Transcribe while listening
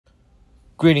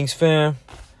Greetings, fam.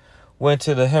 Went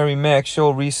to the Harry Mack show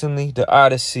recently, the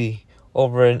Odyssey,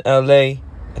 over in LA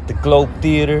at the Globe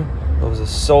Theater. It was a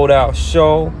sold-out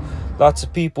show. Lots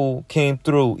of people came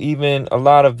through, even a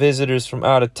lot of visitors from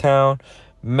out of town.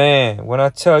 Man, when I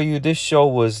tell you this show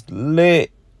was lit,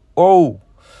 oh,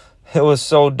 it was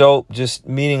so dope. Just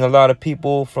meeting a lot of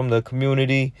people from the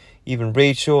community, even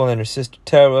Rachel and her sister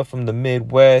Tara from the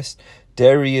Midwest,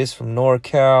 Darius from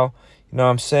NorCal, you know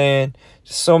what I'm saying?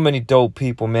 Just so many dope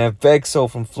people, man.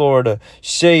 Vexo from Florida,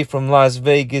 Shay from Las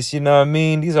Vegas, you know what I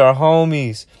mean? These are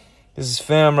homies. This is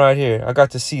fam right here. I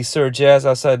got to see Sir Jazz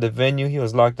outside the venue. He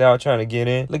was locked out trying to get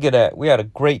in. Look at that. We had a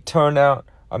great turnout.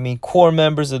 I mean, core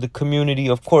members of the community.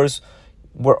 Of course,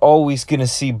 we're always going to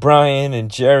see Brian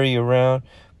and Jerry around.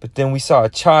 But then we saw a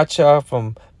Cha-Cha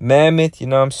from Mammoth, you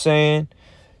know what I'm saying?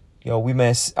 Yo,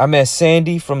 I met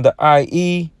Sandy from the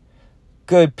IE.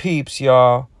 Good peeps,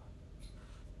 y'all.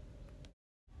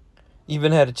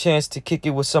 Even had a chance to kick it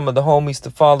with some of the homies to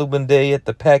follow one day at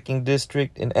the Packing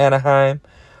District in Anaheim.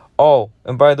 Oh,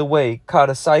 and by the way, caught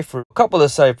a couple of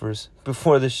ciphers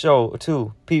before the show,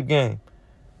 too. Peep game.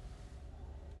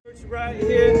 Right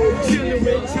here, chilling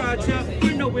with Cha-Cha.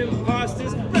 We're no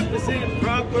imposters, represent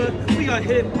proper. We are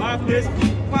hip-hoppers.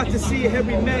 About to see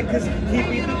Harry Mack, cause he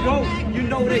be the GOAT. You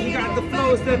know that he got the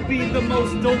flows that be the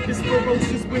most dopest,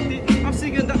 ferocious with it. I'm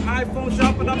singing the iPhone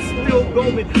shop, but I'm still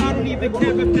going. I don't even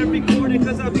care if they're recording,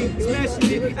 cause I be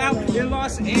smashing it out in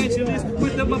Los Angeles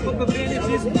with the motherfucking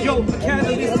advantages. Yo, a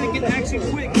catalyst, taking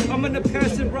action quick. I'm gonna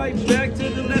pass it right back to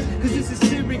the left, cause this is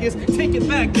serious. Take it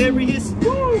back, Darius.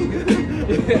 Woo!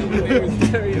 Yeah, my name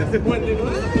is Darius. When did I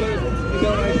you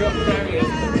know I got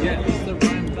Darius. Yeah, it's the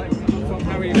rhyme like from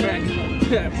Harry Mack.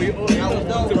 Yeah, we all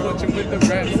love to watch him with the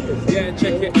raps. Yeah,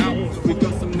 check it out. We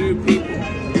got some new people.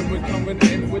 And we're coming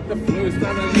in with the flows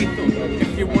that are lethal.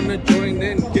 If you wanna join,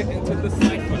 then get into the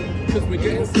cypher. Cause we're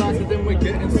getting started and we're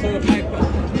getting so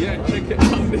hyper. Yeah, check it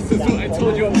out. This is what I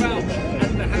told you about.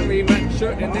 At the Harry Mack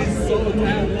show and it's sold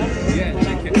out. Yeah,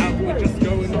 check it out. We're just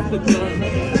going off the dome.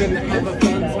 Gonna have a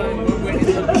fun time when we're in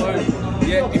the flow.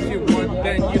 Yeah, if you want,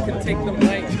 then you can take the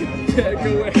mic. Yeah,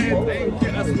 go ahead and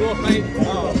get us more hype.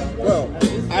 Well,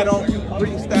 I don't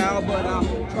freestyle, but I'm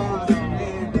trying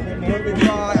and every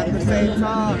bar at the same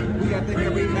time. We got the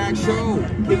Harry Mack show.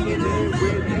 Kicking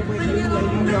it with you,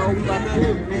 let you know we about to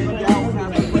hang out,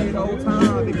 have a great old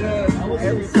time because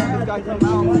every time this guy come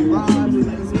out, he rhymes and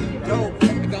it's dope.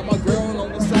 I got my girl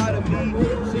on the side of me,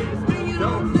 she's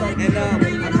dope, and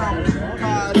I come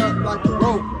tied up like a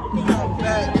rope. Come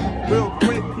back real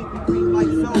quick, keep me like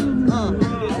so.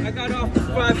 I got off the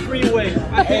 5 freeway.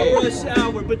 I hate rush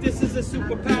hour, but this is a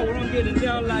superpower. I'm getting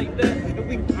down like that.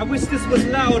 And I wish this was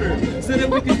louder, so that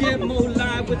we could get more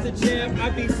live with the jam. I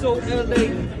be so LA,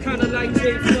 kinda like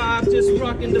J5, just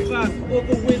rocking the vibe,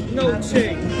 over with no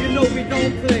chain. You know we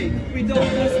don't play, we don't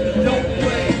listen, we don't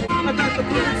play. I got the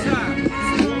blue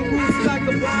tie, strong roots like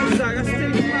a bonsai. I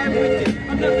stay fly with it.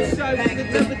 I'm never shy with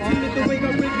it, never treated the way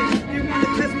I rip it. You wanna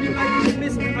test me like you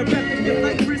miss? I rap it just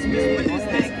like Christmas. What is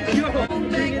this? Yo,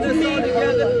 bringing us all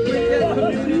together with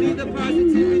that community, the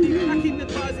positivity. I keep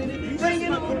it positive, that's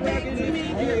my prerogative.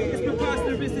 Yeah, it's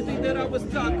preposterous to think that I was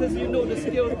taught, cause you know the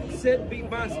skill set be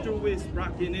monstrous,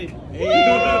 rocking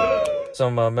it.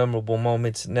 Some memorable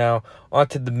moments. Now, on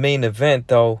to the main event,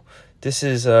 though. This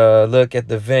is a look at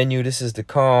the venue. This is the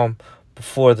calm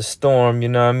before the storm, you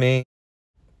know what I mean?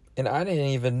 And I didn't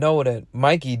even know that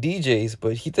Mikey DJs,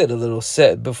 but he did a little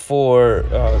set before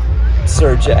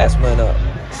Sir Jazz went up.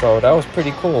 So that was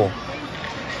pretty cool.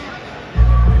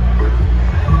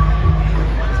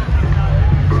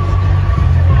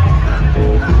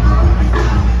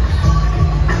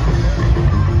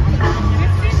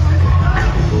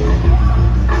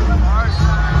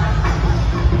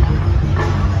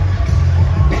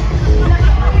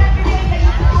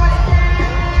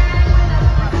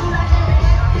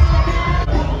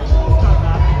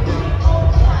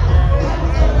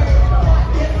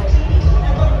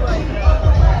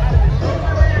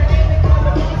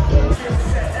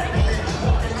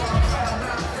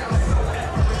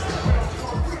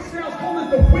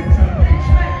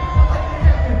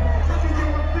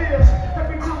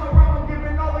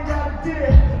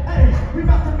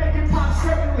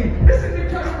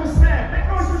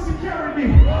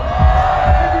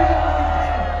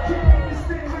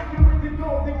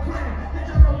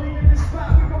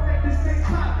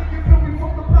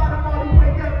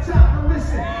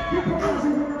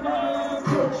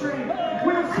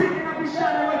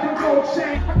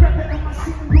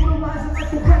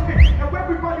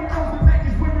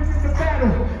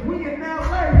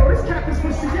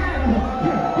 Seattle.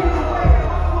 Yeah, either way,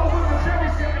 I'm flowing with Jerry,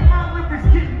 saying my lyrics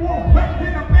get more wet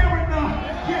than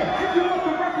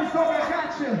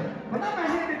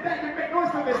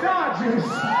Dodgers.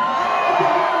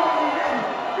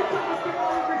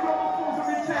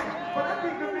 But I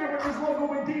think the mirror is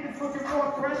logo indeed, it's looking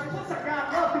more fresh. Plus I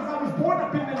got love because I was born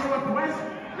up in the Northwest.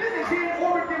 Then again,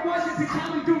 Oregon, Washington,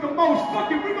 Cali do the most.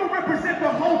 Fuck it, we gon' represent the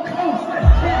whole coast. Let's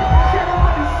get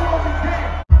everybody slowing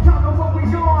down. Y'all know what we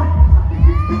on. I think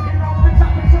he's speaking off the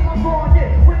top until I'm on.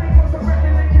 Yeah, when it comes to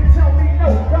rapping, they can tell me no.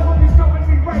 The homies coming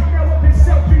me right now up in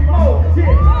selfie mode.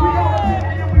 Yeah, we all in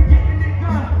and we getting it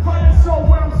done. Heart and soul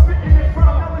where I'm spitting it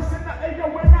from. Now listen to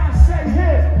Ayo when I say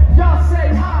here, y'all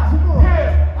say hi.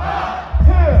 Here.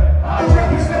 I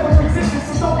represent my resistance,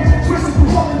 so don't get it twisted.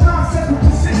 We're walking nonsense with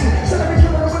precision. So let me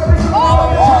kill it whatever it's all.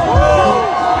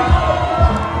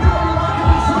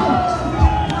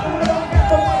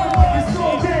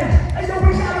 Hey, yo,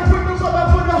 we gotta put the mother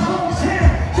for the home's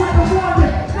hand. Try to warn you,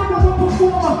 number one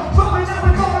performer. Probably now we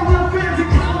call real fans in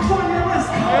California. Let's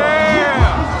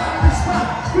go.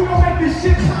 We gon' make this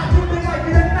shit hot, do they like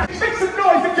it or not? Make some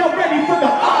noise if you're ready for the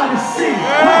Odyssey.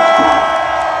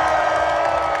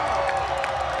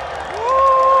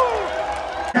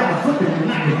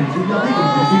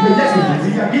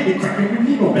 I get it cracking when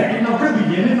you go back and I'm really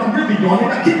in and I'm really on it.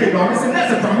 I keep it honest and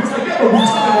that's a promise. Like ever we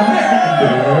talking about Mack.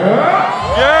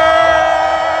 Yeah.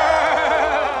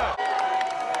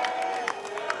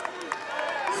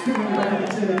 Screaming back in the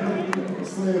tail, looking for a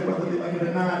sled, whether they like it or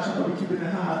not. Trying to keep it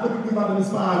high. Looking through out in the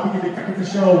spy, we get it cracking for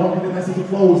show. Walking the message of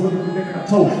flows, looking through making our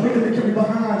toe. Making the carry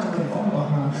behind, trying to fall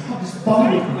behind. I'm just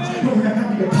following. No, we're not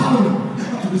happy to follow.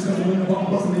 Discussing when I'm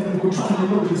busting it, and we're trying to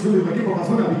know that it's really like if I was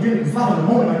when I begin, it's live in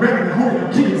the moment, I'm grabbing the moment,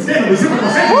 I'm keeping scandalous, if I'm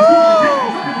saying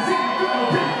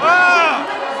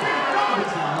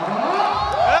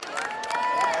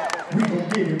we gon'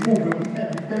 get it moving, we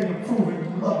everything improving, we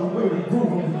love the way we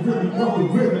grooving, we really love the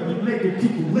rhythm, we making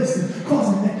people listen,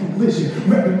 causing that collision,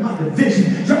 repping my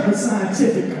division, dropping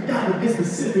scientific, I gotta get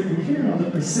specific, we here on the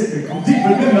Pacific, I'm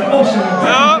deeper than the ocean,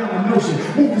 I'm deeper than the ocean,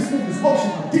 moving smooth as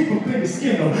motion, I'm deeper than the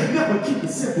skin, though, never keep it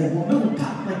simple, we'll never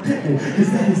pop like pickle, cause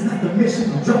that is not the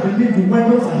mission, I'm dropping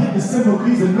innuendos, I hit the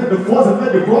similes and metaphors and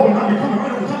let it roll, and I'll be coming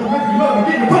right over top of me, love, I'm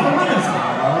getting the proper minutes.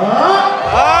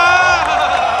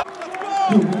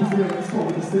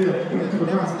 Still, when I come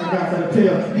around, I got that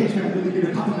appeal. H-Man really get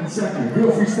it popping in a second.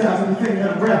 Real freestyles, everything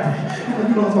that I'm rapping. And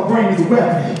you know my brain is a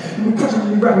weapon. And we crushing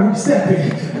when we rapping, we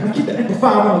stepping. And I keep the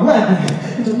amplifier on 11.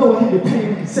 And you know I hear your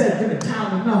pain and said in the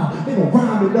town and all. They don't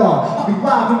rhyme at all. I'll be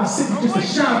live in my city just to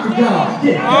shine for y'all.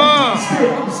 Yeah,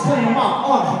 spirit, I'm displaying my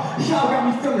art. Y'all got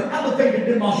me feeling elevated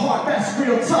in my heart. That's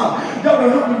real talk. Y'all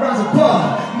gonna help me rise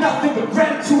above. Nothing but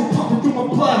gratitude pumping through my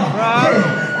blood.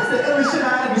 Yeah. The illest shit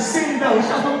I ever seen though.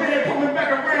 Shout my man coming back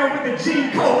around with the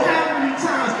G code. How many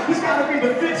times? It's gotta be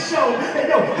the 5th show. Hey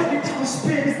yo, every time I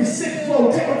spin, it's the sick flow.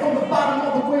 Take it from the bottom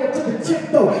all the way up to the tip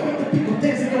though. Make the people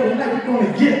dancing, yo, tonight we're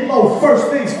gonna get low.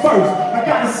 First things first, I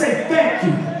gotta say thank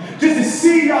you. Just to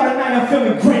see y'all tonight, I'm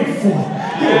feeling grateful.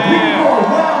 Yeah, we can go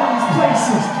around in these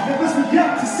places. And listen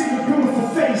up to see the beautiful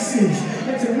faces.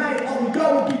 And tonight, all we go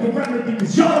will be the remedy.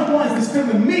 Cause y'all the ones that's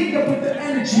feeling me up with the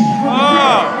energy.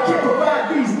 I can't provide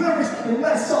these lyrics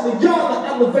unless all of y'all are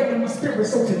elevating my spirit.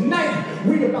 So tonight,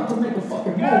 we about to make a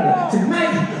fucking moment.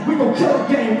 Tonight, we gon' kill the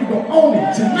game, we gon' own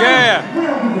it. Tonight, we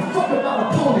don't give a fuck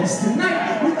about opponents.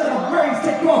 Tonight, we let our brains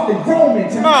take off and roaming.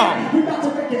 Tonight, we about to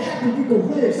make it happen, we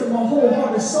gon' live. So my whole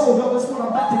heart and soul, yo, that's what I'm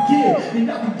about to give.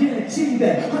 And I can guarantee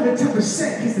that 110%.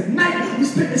 Cause tonight, we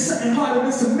spitting something harder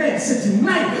than cement. So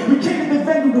tonight, we came to the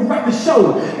venue to write the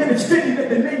show. And it's fitting that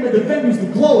the name of the venue's the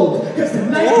Globe. Cause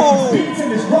tonight, these beats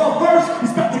and this raw verse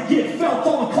is about to get felt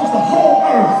all across the whole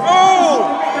earth.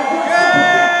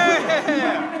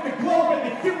 The globe and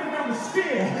they feel around the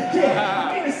sphere. Yeah,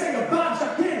 I mean to say the vibes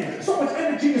gigantic. So much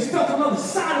energy is felt on the other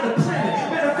side of the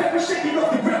planet. Matter of fact, we're shaking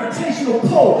off the gravitational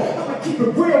pull. I'ma keep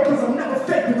it real cause I'm never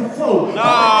fed with the flow.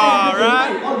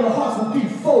 Right? All your hearts will be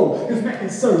full. Cause Mack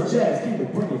and Sir Jazz came to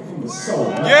bring it from the soul.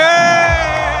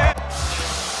 Yeah!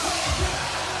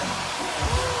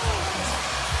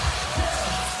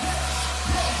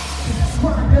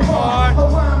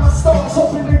 Align my stars,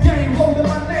 hoping the game, holding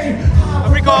my name.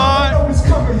 I know it's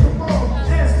coming.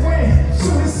 Ask when,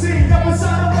 soon as see, never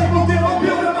sign a label, then I'm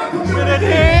building my community.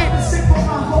 I've been sick for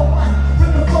my whole life.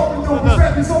 When the phone knows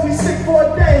rap is only sick for a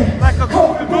day. Like a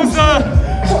booster.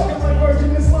 Talking like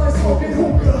virgin, this line smoking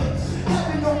hookah.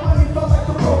 Having no money, felt like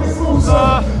the broken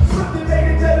loser. Flipping, made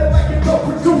it better like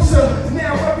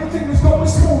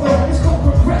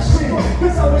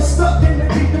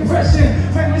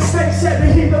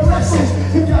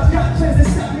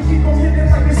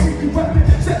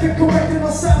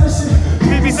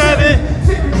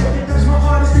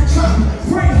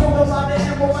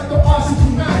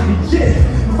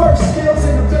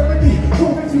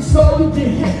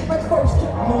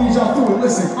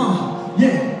listen,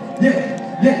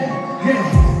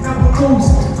 Never lose,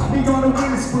 I be on a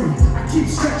winning spree. I keep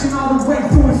stretching all the way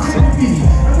through infinity.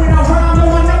 And when I rhyme, no,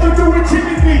 I never do it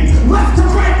timidly. Left to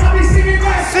right, I be singing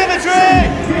that symmetry.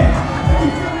 Yeah, I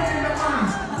be feeling in the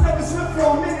minds. I never slip for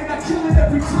a minute, I kill it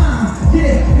every time.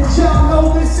 Yeah, and y'all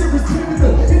know this shit was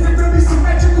pivotal. Is it really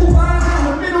symmetrical lines down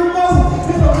the middle? No,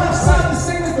 is the left side the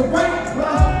same as the right? Well,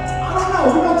 I don't know,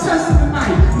 we're gonna test it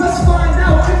tonight. Let's find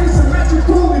out if it's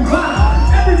symmetrical and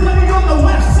vibe. Everybody on the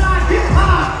left side, get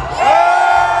high.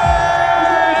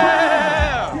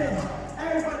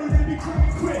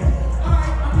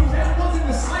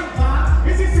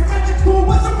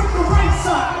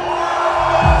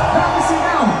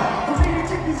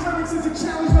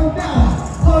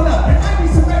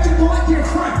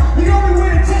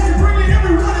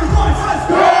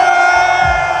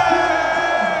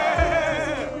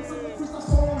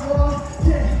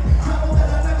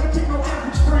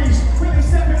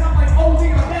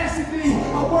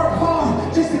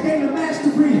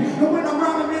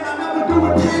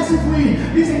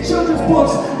 These ain't children's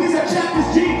books, these are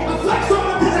chapters G. I flex on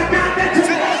them because I got that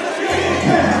tenacity.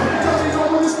 Tell me know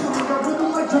when it's coming, I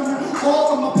rhythm like drumming.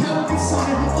 All of my power gets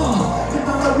summoned. And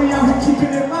I know we out here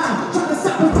keeping it live. Trying to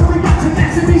stop us, but we got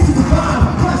tenacity to survive.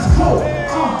 Let's go.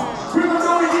 We're gonna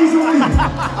know it easily.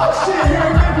 Oh shit,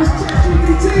 here remembers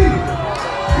ChatGPT. We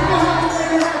gonna have to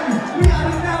make it happen. We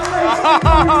out in LA, so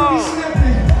we gonna be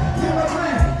snapping. Yeah, my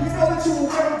man, you know that you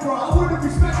were ready, bro. I would've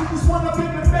expected this one up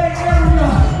in the Bay Area.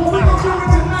 But we gon' do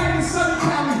it tonight in Southern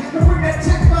Cali. And bring that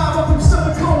tech vibe up from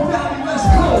Silicon Valley. Let's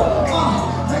go.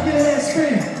 Make your head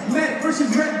spin. Mack versus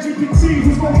GPT,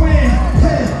 who's gon' win?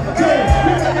 Hey,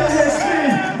 make your head spin.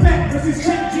 Mack versus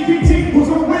ChatGPT, who's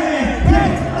gon' win? Hey,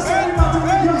 I said we about to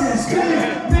make your head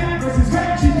spin. Mack versus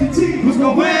ChatGPT, who's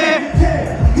gon' win? Hey,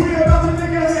 we about to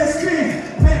make your head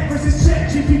spin. Mack versus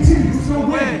ChatGPT, who's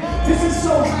gon' win? This is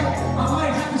so hype, I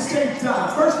might have to stage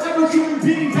dive. First ever human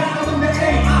being battling the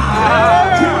AI.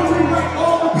 We write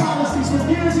all the policies for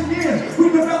years and years. We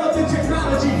developed the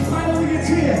technology. Finally, it's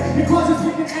here. It causes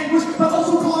pain and anguish, but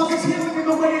also causes healing in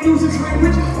the way it uses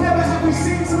language. Never have we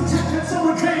seen some tech that's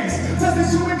so advanced. Does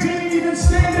this human being even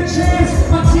stand a chance?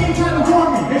 My team kind of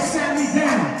warned me. They sat me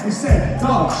down. They said,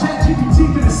 dog,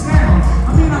 ChatGPT can astound.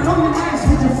 I mean, I know you're nice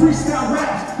with your freestyle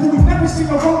raps, but we've never seen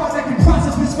a robot that can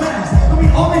process this fast. I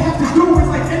mean, all they have to do is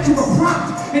like enter a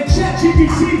prompt, and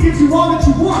ChatGPT gives you all that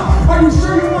you want. Are you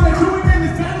sure you want to do it? Man,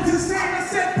 this battle's insane. I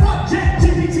said, fuck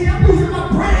ChatGPT, I'm losing my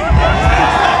brain. I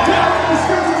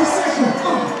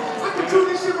can do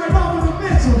this shit right off of the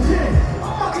mental. Yeah,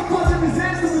 I'm about to cause a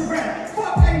disaster with rap.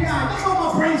 Fuck AI, you know my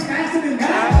brain's faster than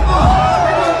that.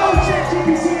 And I know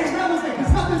ChatGPT ain't relevant,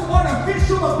 cause nothing's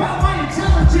artificial about my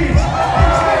intelligence.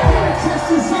 Expect me to test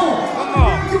the zone. I'm a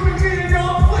real human being,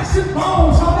 y'all, flesh and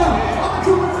bones. Hold up, I'ma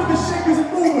do it for the shakers and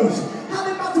movers. How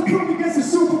they about to prove against a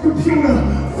supercomputer?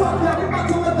 Fuck that, we about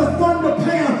to let the thunder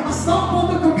pound. I stomp on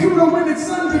the computer when it's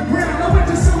underground. I went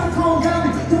to Silicon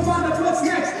Valley to find out what's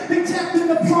next. They tapped in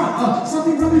the front,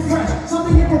 something really fresh,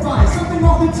 something improvised, something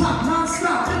off the top,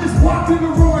 non-stop. They just walked in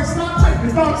the room and stop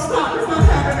typing, don't stop, it's not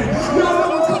happening. Y'all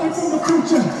know I'm coming from the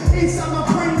future. Inside my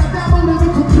brain, I downloaded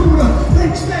the computer. They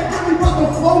expect really about the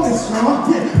flow is strong.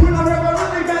 Yeah, when I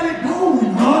really got it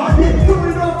going, yeah,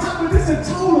 put it on top of this a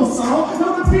total song.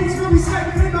 No, the beats really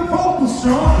slapping in the vocal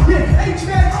strong. Yeah,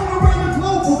 HVAC all around the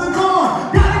global, they're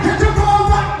gone. Gotta catch a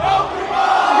ball like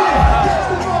Pokemon. Yeah, catch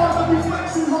the ball, I'm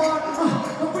reflexing hard.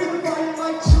 I'm breathing fire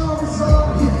like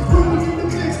Charizard. Yeah, when we in the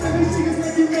mix, then they see us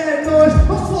making mad noise.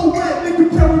 My flow wet, they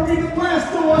prepare me to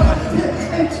blast door.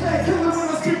 Yeah, HVAC killer when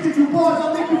I speak to you boys,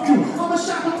 I'll make with you. I'm a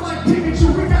shopper like Pikachu,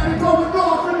 we got it going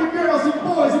on for the girls and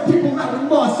boys and people out in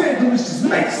Los Angeles. Just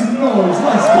make some noise,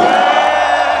 let's go.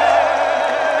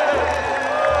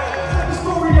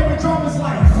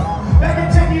 Back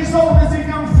at 10 years old as a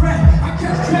young friend, I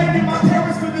kept begging my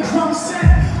parents for the drum set.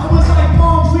 I was like,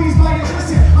 Mom, please buy it,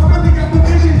 listen. I really got the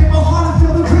vision in my heart to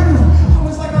feel the rhythm. I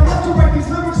was like, I love to write these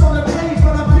lyrics on the page,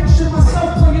 but I picture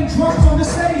myself playing drums on the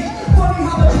stage. Funny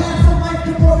how the path of life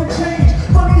can more than change.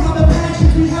 Funny how the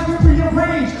passions we have to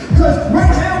rearrange. Cause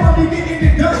right now I'm getting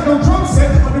it done, no drum set,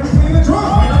 but I'm playing the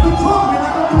drums. Man, I'm the drum, and I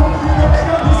don't do it.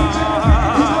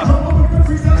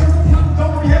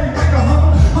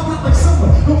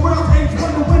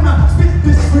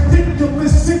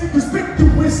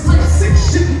 Ridiculous, type sick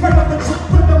shit right up the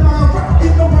top of the line,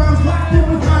 rockin' the rhymes, locked in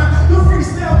with mine. The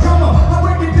freestyle drummer, I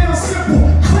break it down simple.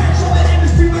 Clash on the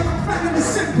industry like I'm cracking the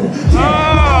simple.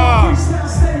 Yeah, freestyle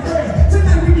stay ready.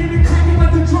 Tonight we get it cracking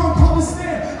like the drum call a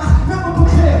snare.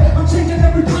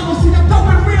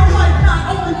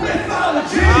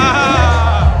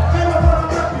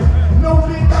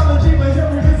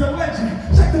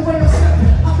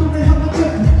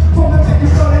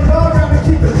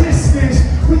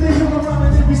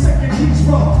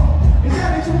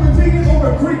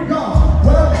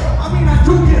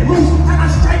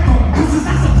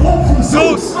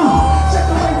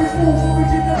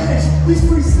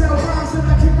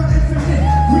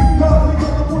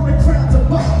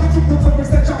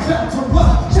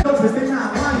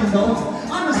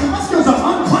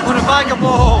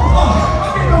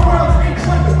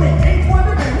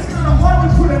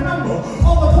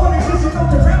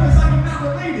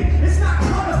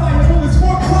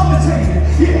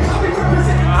 Yeah, I'll be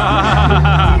representing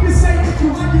my niggas say if you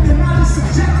like it, then not it's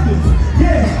subjective.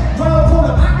 Yeah, well, hold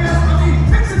up, I guess,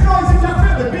 make some noise if y'all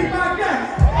feel it, be my guest.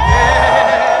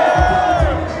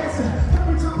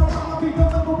 Every time I run, I'll be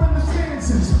delivering the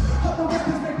stances. Other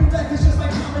rappers make me laugh, it's just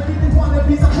like comedy, they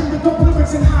wannabes. I bring the dope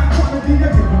lyrics in high quantity, I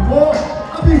give them more.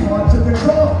 I'll be hard to the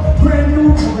core, brand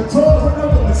new to the tour, when I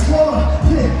will explore.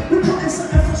 Yeah, we put in some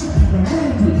effort, you can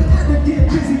handle. Had to get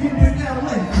busy in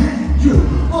LA,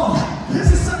 this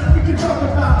is something we can talk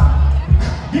about.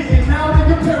 Getting out of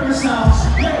your parents' house.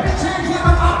 Yeah, change like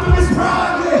an Optimus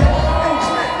Prime. Yeah,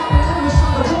 H-Mack, I'm an English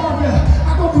on the warrior.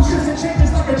 I go through shifts and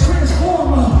changes like a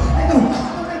transformer. I know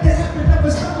how to make it happen,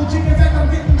 never stumble. In fact, I'm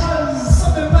getting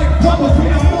something like bumblebee.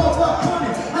 I'm more up on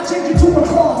it. I change it to a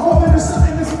car, more than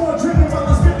something that's more driven while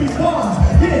I spit these bars.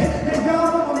 Yeah, and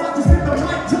y'all know I'm about to spit the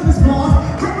mic till it's gone.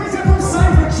 Represent from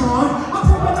Cybertron. I'm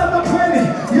from another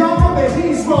planet. Y'all know that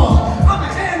he's wrong. I'm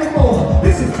an animal.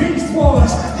 This is Beast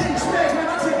Wars. H-Mack, man,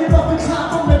 I take it off the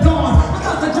top on the dawn. I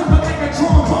got to jump like a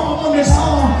drum bomb on this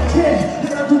arm. Yeah,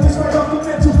 and I do this right off the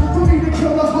mental. For me to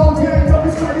kill the whole gang, no,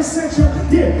 it's quite essential.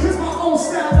 Yeah, it's my own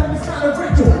style and it's not a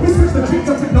rental. We switch the beats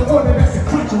up in the order that's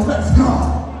sequential. Let's go.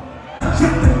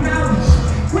 Check the knowledge.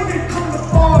 When it comes to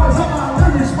bars, all my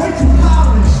lyrics way too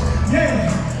polished.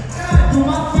 Yeah, and I do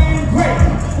my thing great.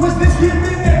 Was this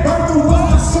given that birth or was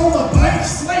my soul a blank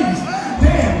slate?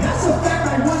 Damn, that's a fact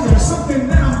I wonder, something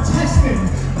that I'm testing.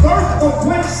 Birth or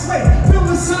blank slate,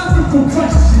 philosophical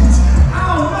questions. I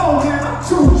don't know, man, I'm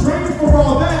too drained for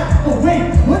all that. But wait,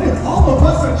 what if all of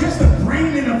us are just a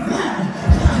brain in a vat?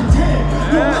 God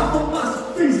damn, no, not for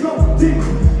my things go deep.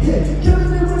 Yeah,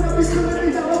 killing me when I be killing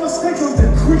me, y'all mistakes on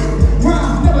the creek.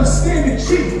 Rhymes never standing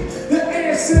cheap. The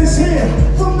answer is here.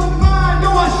 From the mind, no,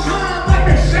 I shine like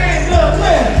a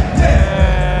chandelier.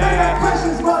 Yeah, they got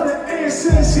questions, but the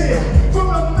answer is here. From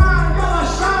the mind, y'all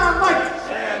shine like a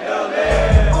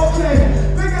chandelier. Okay,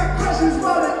 they got questions,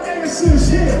 but the answer is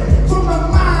here. From the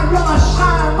mind, y'all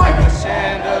shine like a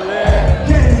chandelier.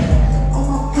 Yeah, on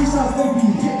my freestyles they be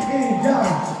hitting,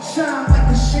 y'all. Shine like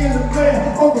a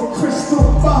chandelier over crystal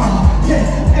ball.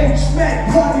 Yeah,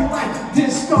 H-Mack party like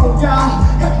disco, y'all.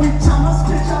 Every time I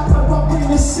spit, y'all know I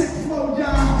bring a sick flow,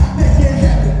 y'all. Make it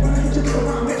happen when I hit you with a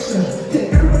rhyme mixture.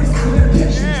 Yeah, everybody's feeling the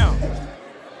pictures.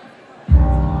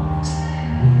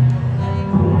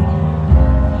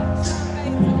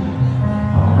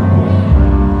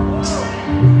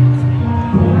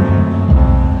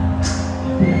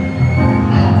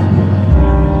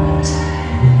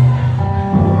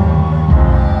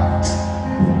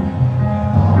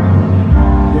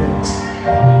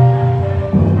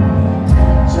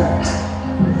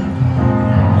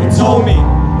 Told me,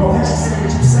 Go ahead and say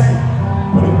what you say,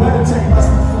 but it better take less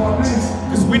than 4 minutes.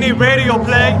 cause we need radio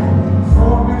play.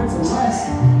 4 minutes or less.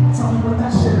 Tell me what that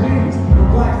shit means. The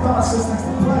black thought sits next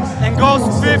to flex. And goes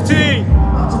to 15. I'm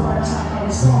out to write a top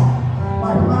every song.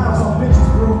 Like miles on bitches,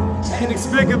 bro.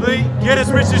 Inexplicably, get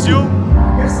as rich as you.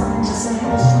 I guess I need the same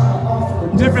old trying to offer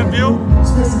a Different view.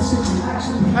 Spit some shit you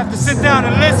actually Have to sit down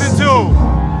and listen to.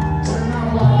 But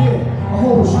now I did. A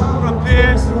whole genre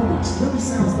Appears. really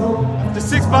sounds dope. The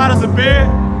 6 bottles of beer.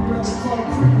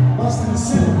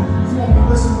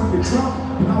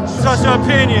 Trust your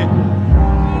opinion.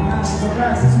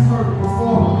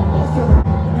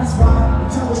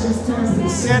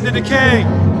 Stand to decay.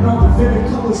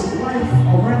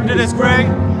 That is great.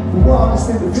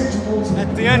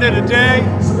 At the end of the day,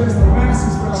 So there's no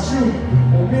masses without you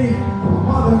or me, or my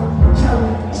mother, or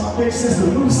Kelly, or my big sister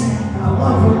Lucy. And I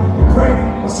love her, or Brady,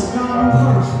 or Saddam, or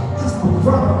Hirsch. That's my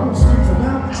brother. I'm speaking for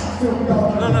them. I feel we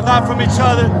all learn a lot from each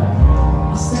other.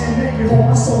 I stand naked, hold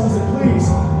my soul as it bleeds.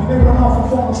 When they run off and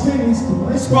form opinions,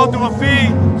 they Scroll through a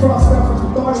feed. cross-reference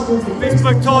with articles that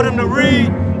Facebook told him to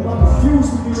read. But I refuse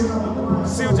to be another blind.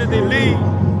 See what they lead.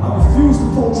 I refuse to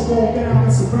pull the ball down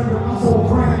and surrender my whole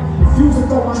brain. Refuse to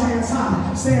throw my hands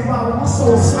high, stand by with my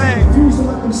soul slain. Refuse to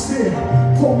let them steer,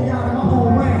 pull me out of my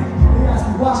own lane. They asked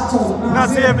me why, I told them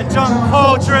Nazir and John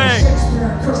Coltrane.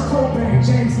 Shakespeare, Kurt Cobain,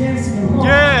 James Yancey, and Mark.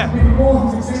 Yeah. Many more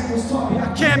whose examples taught me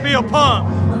I Can't be a punk.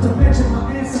 Not to mention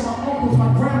my aunts and my uncles, my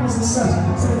grandmas and such.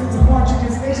 Said if it's a march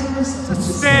against ignorance,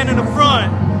 Stand in the front.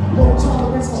 low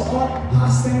tolerance for art, high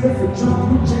standard for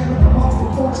junk, new jam in the month for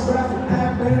pornographic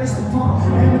ad banners to pump.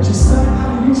 Amateur son,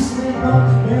 how do you stand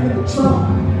up, man in the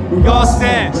trunk? We all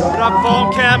stand. Put our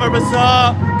phone cameras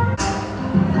up.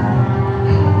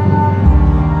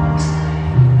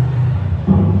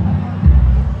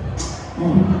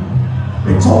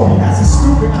 They told me that's a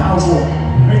stupid cowboy.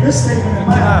 Made this statement in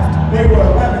math. They were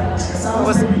 11. Guess I I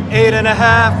was was maybe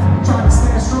 8.5. trying to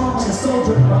stand strong like a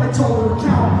soldier, but they told her to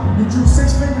count. You drew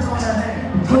 6 fingers on that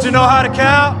hand. Don't you know how to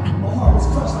count? My heart was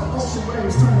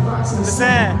the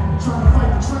sand. Trying to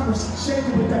fight the tremors,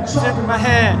 shaking with that chalk Shaking my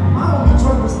hand. My only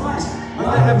drug was life.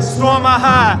 I have a storm my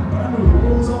high. But I knew the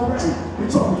rules already. They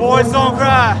taught me Boys don't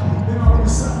cry. Then all of a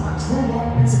sudden I grew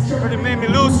up insecure. But it made me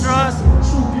lose trust.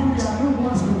 True beauty I knew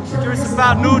once was Curious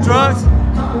about new drugs.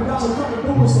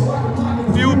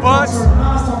 Few bucks.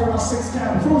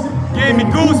 Gave me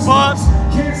goosebumps.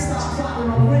 Can't stop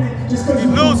plotting on winning just cause You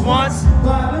lose once.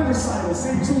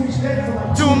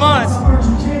 2 months.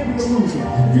 You can't be a loser.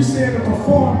 If you stand to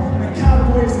perform, like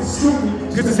cowboys and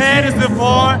stupid. Cause his hand is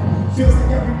deformed. Feels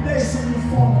like every day some new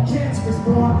form of cancer is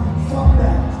born. Fuck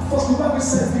that. Fuck whoever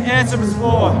says the Answer is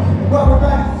war. Rubber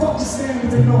back, fuck the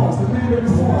standards and norms. The man that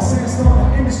before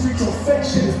sandstorm, the industry till fake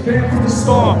shit is banned from the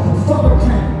storm. Fuck a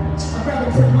pen. I'd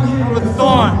rather prick my hand With a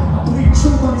thorn. I bleed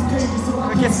truth on these pages till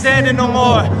I I can't stand it no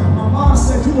more. My mom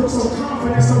said you look so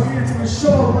confident, so hands to the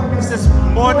show. Like I It's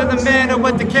more than the man that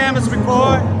what the cameras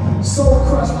record. soul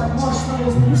crushed like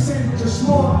marshmallows when you sandwich your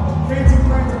small. Fancy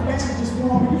brands of bandages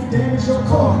warm when you damage your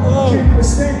car. Can't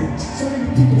understand it. So many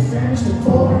people famished and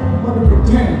poor. Wonder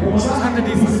again, what was I Under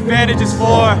these bandages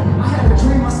for. I had a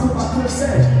dream I stood by cliff's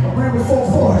edge. I ran with full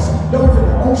force. Dove in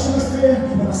the ocean of fear.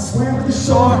 And I swam with the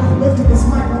shore. Lifted this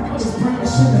mic like I was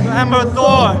brandishing the Hammer of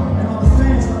Thor. And all the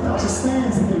fans left out the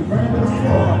stands and they ran to the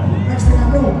floor. Next thing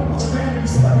I knew, all the vanity,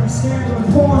 celebrity scandal and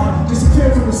porn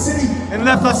disappeared from the city. And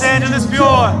left Los Angeles pure. I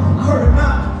heard a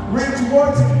knock, ran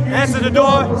towards it. Answered the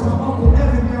door. It was my Uncle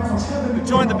Evan down from heaven to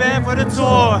Joined the band for the tour.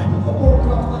 I woke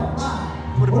up like,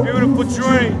 wow. With a beautiful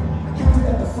dream. I kept it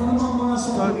at the front of my mind so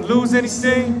I Didn't lose any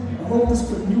steam. I wrote this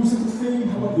for musical theme,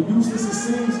 however useless it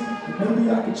seems.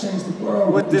 Maybe I could change the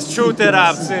world With this truth that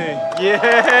I've seen.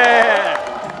 Yeah.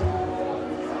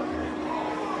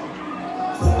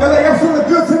 LA, y'all feeling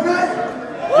good tonight?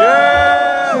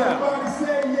 Yeah. Everybody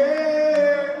say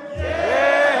yeah.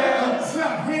 Yeah. Hands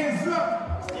up, hands up.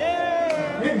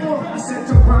 Yeah. You know, I said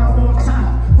to rhyme on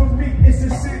time. For me, it's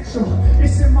essential.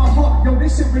 It's in my heart, yo,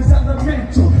 this shit is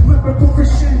elemental. Lyrical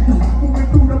crescendo, moving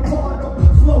through the portal.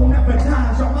 Flow never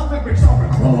dies, yo, my lyrics are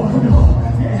immortal.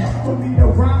 Yeah, for me the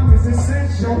rhyme is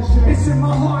essential. It's in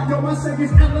my heart, yo, I say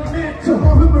it's elemental.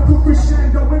 Lyrical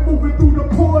crescendo, we're moving through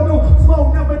the portal.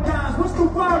 Flow never dies, what's the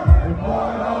word?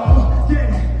 Immortal.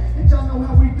 Yeah, and y'all know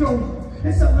how we do.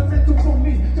 It's elemental for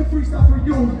me to freestyle for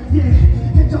you.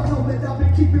 Yeah, and y'all know that I've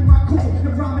been keeping my cool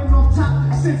and rhyming off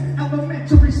top since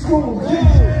elementary school.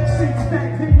 Yeah, since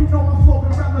back then you know my flow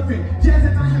irrelevant. Jazz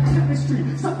and I have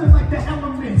chemistry, something like the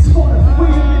elements. Hold up, wait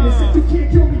a minute, since you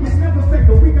can't kill me, it's never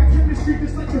fatal. We got chemistry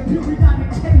just like the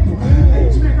periodic table.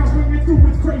 H-Mack, I bring it through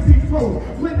with crazy flow.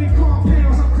 Blending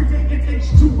compounds, I'm creating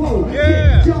H2O.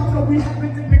 Yeah. Y'all know we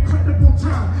having an incredible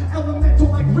time. Elemental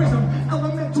like rhythm,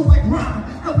 elemental like rhyme,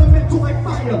 elemental like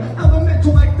fire,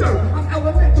 elemental like dirt. I'm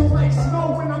elemental like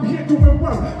snow when I'm here doing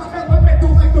work. I'm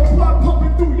elemental like the blood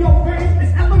pumping through your veins.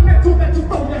 It's elemental that you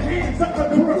throw your hands up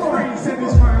under the refrains and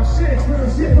this rhyme shit.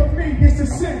 Yeah, for me it's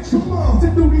essential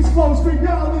to do these flows for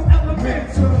y'all. It's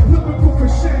elemental. Lyrical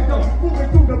crescendo, moving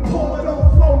through the portal.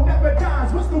 Flow never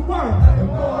dies. What's the word?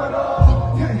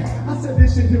 Immortal. Hey, I said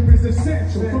this shit here is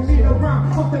essential for me to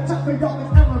rhyme off the top of y'all.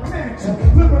 It's elemental.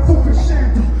 Lyrical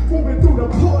crescendo, moving through the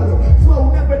portal.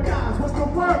 Flow never dies. What's the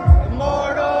word?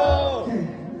 Immortal. Hey,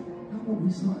 I know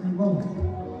we starting low.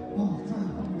 All time,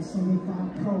 I'm a certified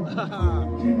pro.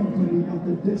 Can't nobody out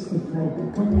the distant flow.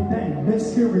 When you think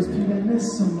this here is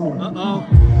pianissimo.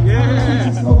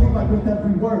 Yeah. Slowly like with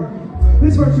every word.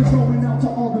 This verse is going out to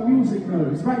all the music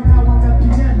nerds. Right now I'm at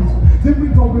piano, then we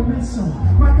go with mezzo.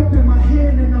 Mic up in my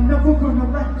hand and I'm never gonna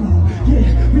let go.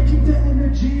 Yeah, we keep the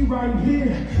energy right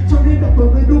here. Turn it up a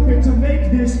little bit to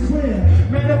make this clear.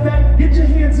 Matter of fact, get your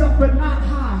hands up but not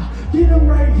high. Get them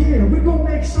right here, we gon'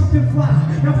 make something fly.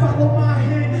 Now follow my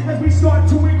hand as we start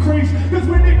to increase. Cause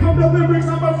when it comes to lyrics,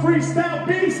 I'm a freestyle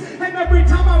beast. And every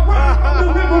time I rhyme, I'm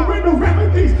delivering the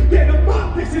remedies. Get them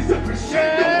up, this is a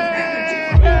crescendo of energy.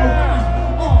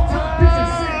 Off top is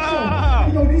essential.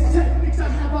 You know these techniques I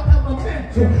have are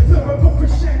elemental. Lyrical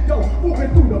crescendo, moving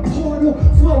through the portal.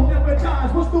 Flow never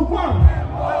dies, what's the word?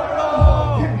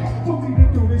 Yeah, for me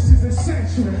to do this is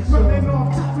essential. Running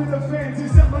off top of the fans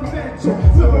is elemental.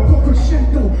 Lyrical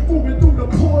crescendo, moving through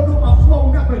the portal. My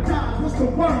flow never dies, what's the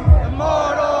word?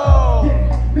 Immortal.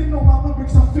 Yeah, they know my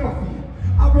lyrics are filthy.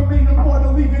 I remain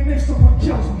immortal even if someone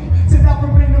kills me. Said I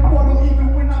remain immortal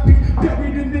even when I be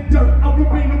buried in the dirt. I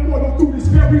remain immortal through this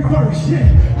very verse.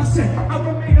 Yeah, I said I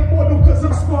remain immortal cause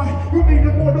I'm smart. Remain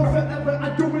immortal forever,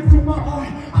 I do it through my art.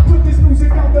 I put this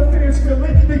music out, the fans feel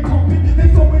it. They pump it, they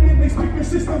throw it in, they speaker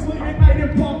systems late at night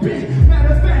and pump it.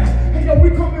 Matter of fact, hey yo,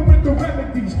 we coming with the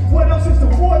remedies. What else is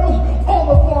immortal? All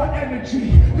of our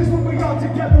energy. Cause when we all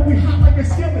together, we hot like a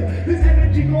skillet. This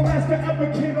energy goes gon' last forever,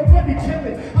 can't nobody kill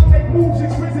it. I make moves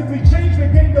exquisitely, change the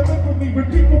game deliberately.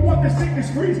 When people want the sickness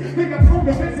freeze, they got prone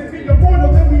to visit me.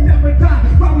 Immortal and we never die.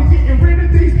 While we getting rid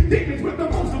of these demons with the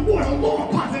most immortal law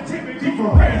of positivity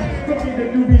for real. For me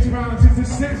to do these rounds is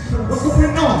essential. What's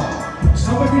going on?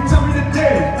 Somebody tell me the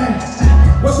day.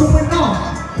 What's going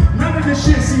on? None of this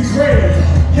shit seems real.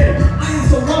 Yeah, I am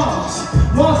so lost.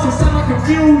 Lost inside my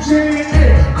confusion.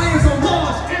 Hey, I am so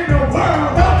lost in the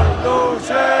world of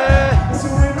illusion. What's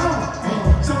going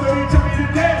on? Somebody tell me the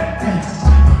day.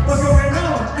 What's going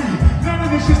on? None of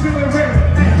this shit's feeling real.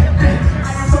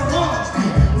 I am so lost.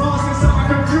 Lost inside my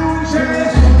confusion.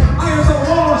 I am so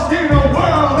lost in the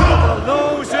world of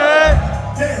illusion.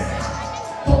 Yeah.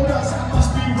 Hold up, something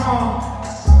must be wrong.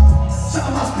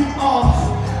 Something must be off.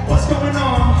 What's going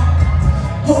on?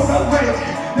 Hold up, wait.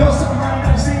 There's something right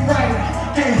now that seem right.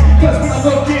 Hey, cause when I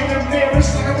look in the mirror,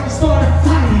 it's like I wanna start a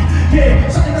fight. Yeah,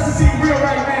 something doesn't seem real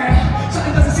right now.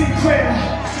 Something doesn't seem clear.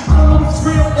 I don't know if it's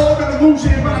real or an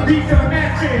illusion, but I be feeling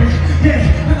that fear. Yeah,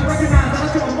 and I recognize that I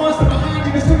feel a monster behind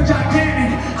me that's feeling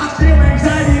gigantic. I feel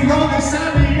anxiety all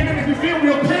inside me, and it makes me feel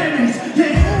real panic.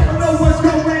 Yeah, I don't know what's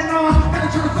going on. Gotta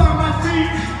try to find my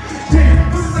feet.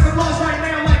 Yeah, feels like I'm lost right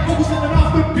now, like focus falling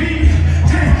off the beat.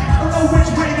 Hey, I don't know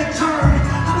which way to turn.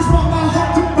 I just want my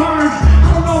heart to burn. I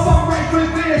don't know if I'm right for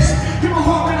this. Give my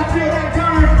heart when I feel that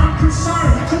burn. I'm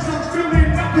concerned, cause I'm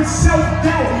filling up with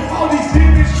self-doubt. All these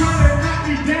demons trying to knock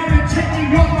me down and take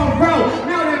me off my route.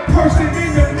 Now that person in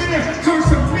the mirror turns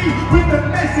to me with the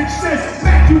message says,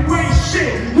 Mack, you ain't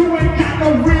shit. You ain't got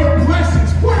no real blessings.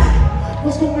 What?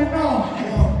 What's going on?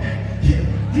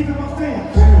 Leaving my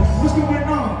fam. What's going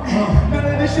on? None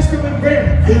of this shit's feeling real.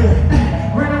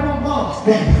 Right now I'm lost.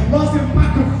 Lost in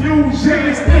my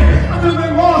confusion. I'm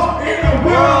feeling lost in a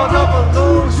world of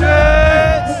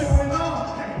illusions. What's going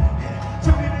on?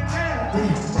 Tell me the name.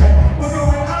 What's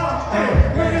going on?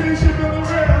 None of this shit feeling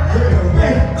real.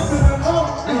 I'm feeling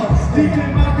lost. Deep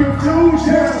in my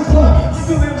confusion. I'm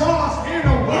feeling lost in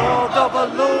a world of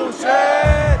illusions.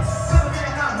 Tell me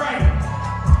I'm not right.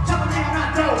 Tell me I'm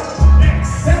not dope.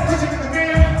 That person in the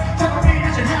mirror, telling me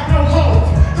I should have no hope.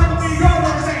 Telling me your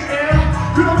words ain't there.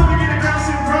 You don't want to get a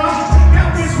bouncing, bro. Now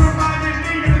this reminded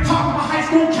me of the talk of my high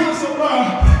school counselor.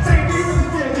 Saying, do you really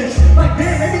feel this? Like,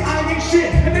 damn, maybe I ain't shit.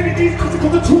 And maybe these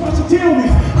obstacles are too much to deal with.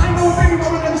 I don't know if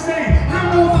anyone would understand. I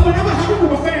don't know if I would ever have a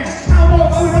group of fans. I don't know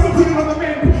if I would ever put it on the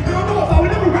menu. I don't know if I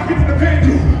would ever rock it in the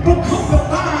venue. But come to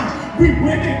find, we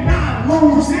win and not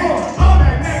lose it. All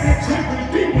that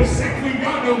negativity was simply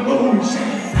an illusion.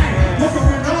 What's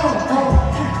going on?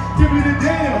 Give me the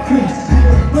damn.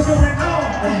 What's going on?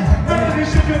 None of this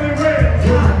shit feeling real.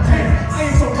 I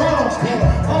ain't so lost.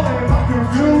 All in my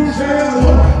confusion.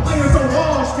 I am so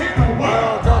lost in the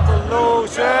world of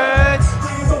illusions.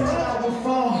 I ain't so lost. I will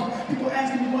fall. People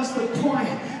asking me what's the point.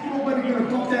 You know whether you're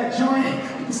gonna bump that joint.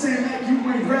 People saying that you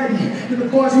ain't ready. And the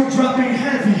bars you drop ain't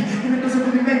heavy. And it doesn't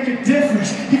really make a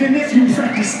difference. Even if you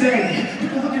practice steady.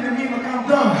 People looking at me like I'm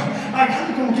done. Like, how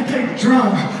you gonna get paid to drum?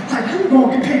 Like, how you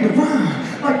gonna get paid to rhyme?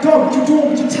 Like, dog, what you doing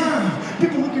with your time?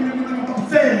 People looking at me like I'm about to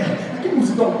fail. Like, you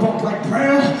music don't bump like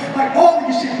Braille. Like, all of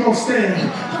your shit go stale.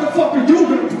 How the fuck are you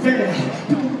gonna prevail?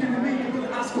 People looking at me with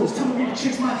the obstacles, telling me to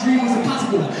chase my dream was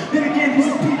impossible. Then again, who's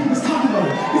the people that's talking about?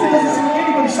 Because it doesn't seem like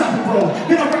anybody stopping, bro.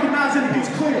 Then I recognize that it gets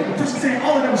clear. The person saying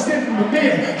all of that was standing in the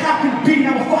mirror. How can it be?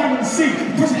 Now I finally see.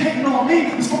 The person hating on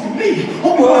me is fucking me.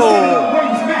 Only one standing in the way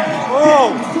was mad.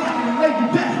 He's flying and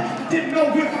laying back. Didn't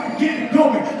know if I could get it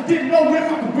going. I didn't know if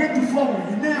I could whip the flowing.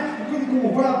 And now I'm really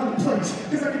going wild in the place.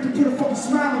 Cause I get to put a fucking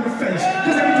smile on their face.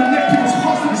 Cause I get to lift people's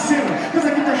hearts to the ceiling. Cause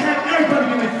I get to have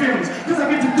everybody in their feelings. Cause I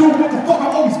get to do what the fuck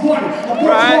I always wanted. I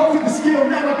work hard for the skill,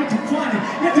 now I get to find it.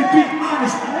 You have to be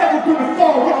honest, never gonna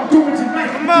fall what I'm doing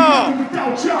tonight. I'm nothing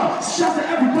without y'all. Shout to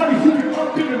everybody who be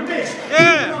up in the mix.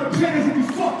 Yeah. All the planners who be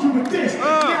fuck you with this.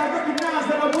 Now I recognize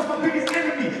that I was my biggest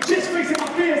enemy. Just facing my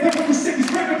fears, that was the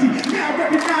sickest remedy. Now I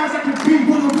recognize I can be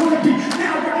what I wanna be.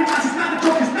 Now I recognize it's not a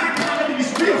joke, it's not comedy,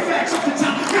 it's real facts off the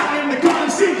top. Now I am the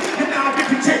Odyssey, and now I get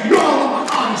to take it all on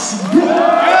my Odyssey.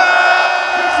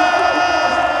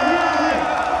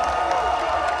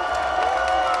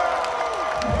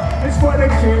 It's for the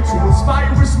kids to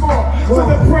inspire us more. For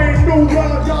the brand new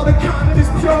world, y'all, the content is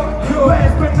pure.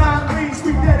 Last but not least,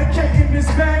 we dedicating this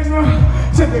banger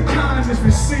to the kindness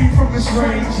received from a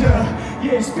stranger.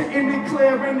 Yeah, spitting it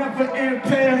clear and never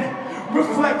impaired.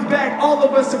 Reflect back, all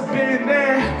of us have been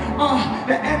there.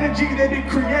 The energy that it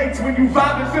creates when you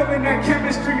vibe and feeling that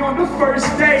chemistry on the first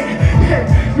date. Yeah,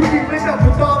 you be lit up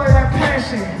with all of that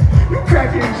passion. You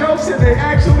cracking jokes and they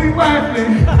actually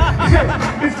laughing.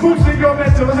 It's boosting your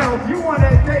mental health. You on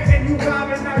that date and you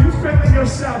vibing, now you feeling your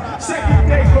yourself. Second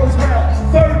date goes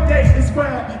well, third date as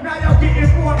well. Now y'all getting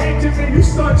more intimate, you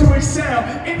start to excel.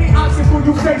 Any obstacle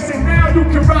you facing, now you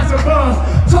can rise above.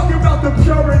 Talking about the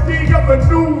purity of a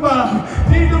new love.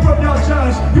 Neither of y'all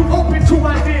judge, you open to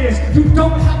ideas. You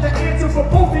don't have the answer, but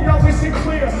both of y'all listen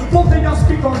clear. Both of y'all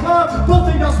speak on love,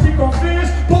 both of y'all speak on fears.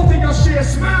 Both of y'all share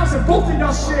smiles and both of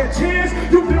y'all share tears.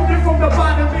 You build it from the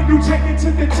bottom and you take it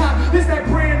to the top. It's that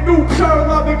brand new pure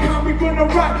love and calm, we gonna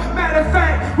rock. Matter of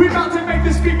fact, we about to make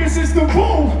the speaker system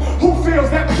boom. Who feels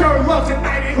that pure love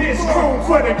tonight in this room?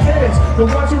 For the kids, the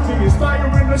ones who be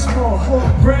inspiring the small.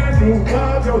 Brand new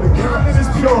love, yo, the content is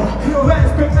pure.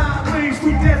 Last but not least,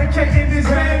 we dedicating this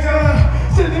banger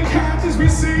to the kindness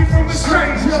received from a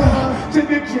stranger, to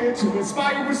the kid to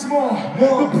inspire us more.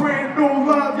 The brand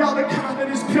new love, y'all, the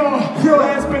content is pure.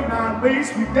 Last but not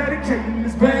least, we dedicating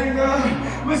this banger.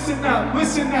 Listen up,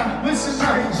 listen up, listen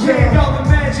up. Yeah, y'all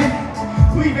imagine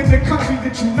leaving the country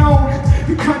that you know,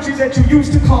 the country that you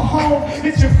used to call home.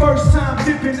 It's your first time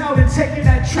dipping out and taking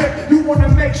that trip. You wanna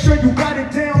make sure you got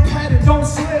it down pat and don't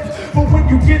slip. But when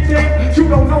you get there, you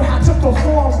don't know how to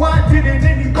perform. Why didn't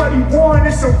anybody warn?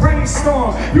 It's a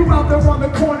rainstorm. You out there on the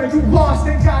corner, you lost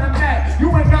and got a map.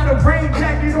 You ain't got a rain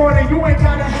jacket on and you ain't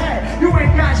got a hat. You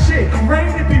ain't got shit. Rain,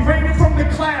 it be raining from the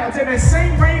clouds, and that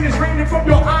same rain is raining from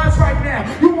your eyes right now.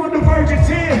 You on the verge of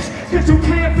tears, cause you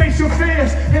can't face your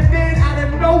fears. And then out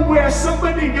of nowhere,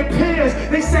 somebody appears.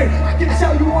 They say, I can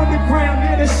tell you on the ground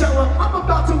near the cellar. I'm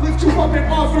about to lift you up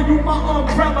and offer you my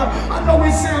umbrella. I know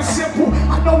it sounds simple,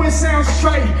 I know it sounds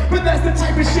straight, but that's the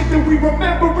type of shit that we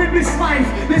remember in this life.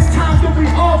 There's times that we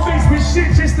all face when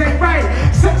shit just ain't right.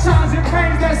 Sometimes it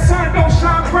rains, that sun don't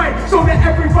shine bright. So that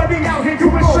everybody out here, you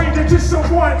a stranger to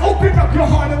someone. Open up your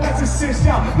heart and let's assist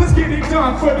y'all. Let's get it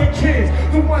done for the kids,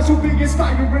 the ones who be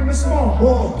inspiring the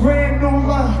small. Brand new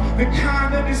love, the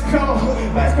kind that is pure.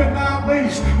 Last but not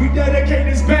least, we dedicate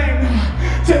this banger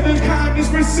to the kindness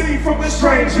received from a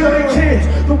stranger. The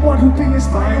kids, the one who be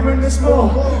inspiring the small.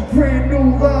 Brand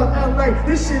new love, LA,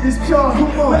 this shit is pure.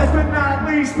 Last but not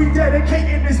least, we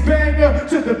dedicating this banger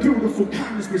to the beautiful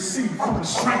kindness received from a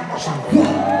stranger.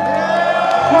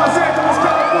 Los Angeles,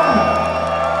 California.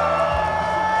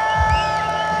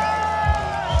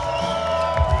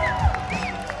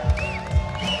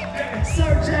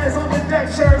 Sir Jazz on the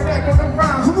deck, Sherry back on the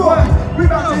rhymes. What? We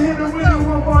about to hit it with you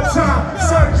one more time.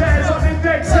 Sir Jazz on the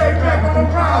deck, Sherry back on the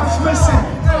rhymes. Listen,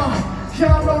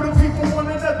 y'all know the people want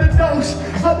another dose.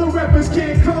 Other rappers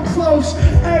can't come close.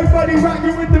 Everybody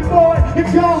rocking with the boy.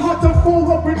 If y'all hearts are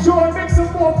full of joy, make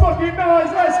some more fucking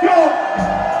noise. Let's go.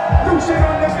 New shit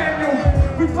on the menu.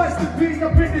 We blessed to be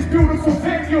up in this beautiful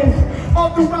venue. All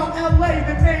throughout LA,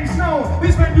 the name's known.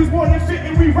 This venue's more than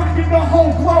fitting, we rocking the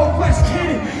whole globe. Let's get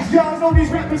it. Y'all know these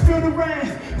rappers feel the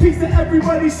wrath. Peace to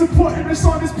everybody supporting us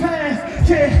on this path.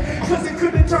 Yeah, cause it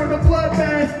couldn't turn a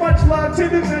bloodbath. Much love to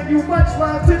the venue, much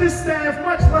love to the staff,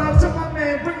 much love to my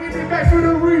man, bringing it back for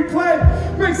the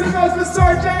replay. Make some noise for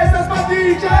Sir Jazz, that's my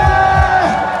DJ.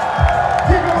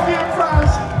 He gon' get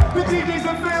prize. The DJ's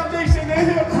a foundation of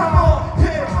hip-hop.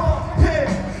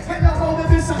 And I know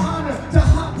that it's an honor to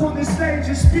hop on this stage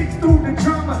and speak through the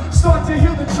drama. Start to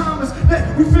heal the traumas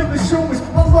that we feel as humans.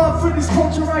 My love for this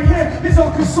culture right here is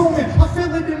all consuming. I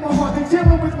feel it in my heart, they're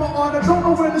dealing with my art. I don't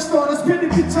know where to start. I spit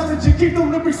it intelligent, keep the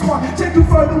lyrics smart. Take you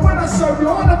further when I serve you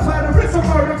on a platter. It's a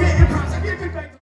murder, getting